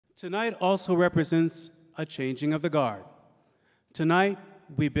Tonight also represents a changing of the guard. Tonight,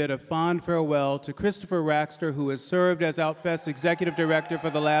 we bid a fond farewell to Christopher Racster, who has served as Outfest Executive Director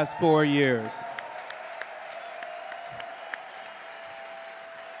for the last 4 years.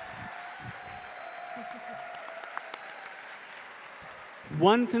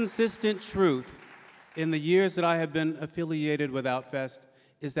 One consistent truth in the years that I have been affiliated with Outfest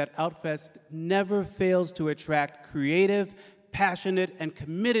is that Outfest never fails to attract creative, passionate, and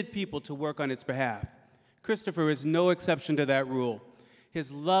committed people to work on its behalf. Christopher is no exception to that rule.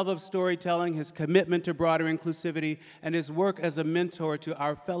 His love of storytelling, his commitment to broader inclusivity, and his work as a mentor to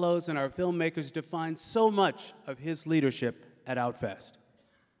our fellows and our filmmakers define so much of his leadership at Outfest.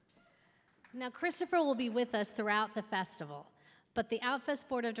 Now, Christopher will be with us throughout the festival, but the Outfest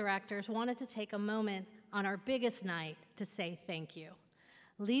Board of Directors wanted to take a moment on our biggest night to say thank you.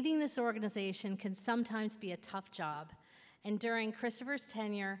 Leading this organization can sometimes be a tough job, and during Christopher's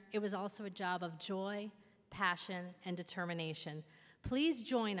tenure, it was also a job of joy, passion, and determination. Please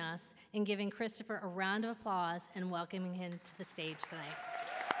join us in giving Christopher a round of applause and welcoming him to the stage tonight.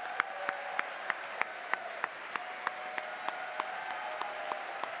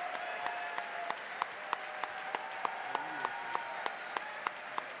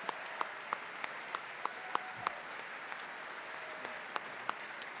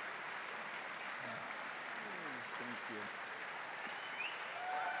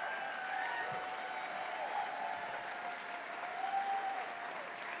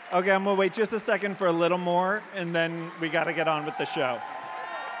 Okay, I'm gonna wait just a second for a little more, and then we gotta get on with the show.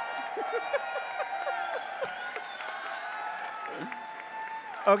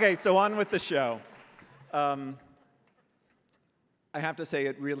 Okay, so on with the show. I have to say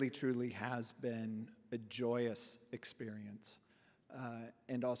it really, truly has been a joyous experience,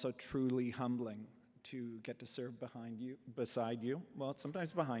 and also truly humbling to get to serve beside you. Well,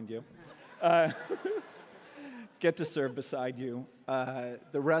 sometimes behind you. Get to serve beside you,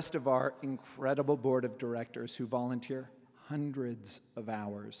 the rest of our incredible board of directors who volunteer hundreds of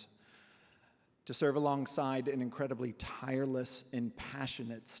hours to serve alongside an incredibly tireless and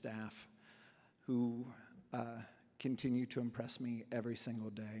passionate staff who continue to impress me every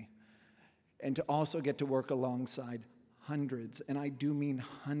single day. And to also get to work alongside hundreds, and I do mean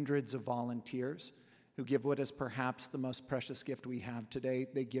hundreds of volunteers who give what is perhaps the most precious gift we have today.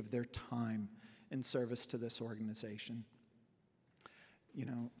 They give their time in service to this organization. You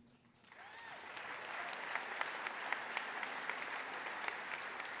know,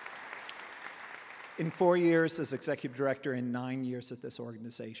 in 4 years as executive director and 9 years at this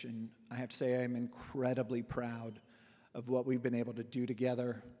organization, I have to say I am incredibly proud of what we've been able to do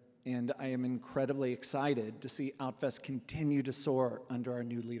together, and I am incredibly excited to see Outfest continue to soar under our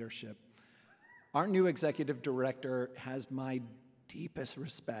new leadership. Our new executive director has my deepest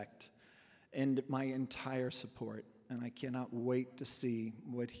respect and my entire support, and I cannot wait to see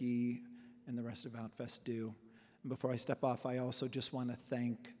what he and the rest of Outfest do. And before I step off, I also just want to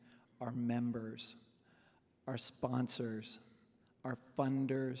thank our members, our sponsors, our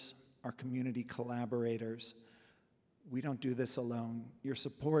funders, our community collaborators. We don't do this alone. Your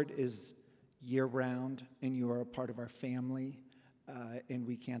support is year-round, and you are a part of our family, and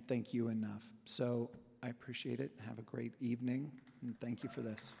we can't thank you enough. So I appreciate it. Have a great evening, and thank you for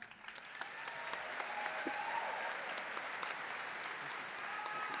this.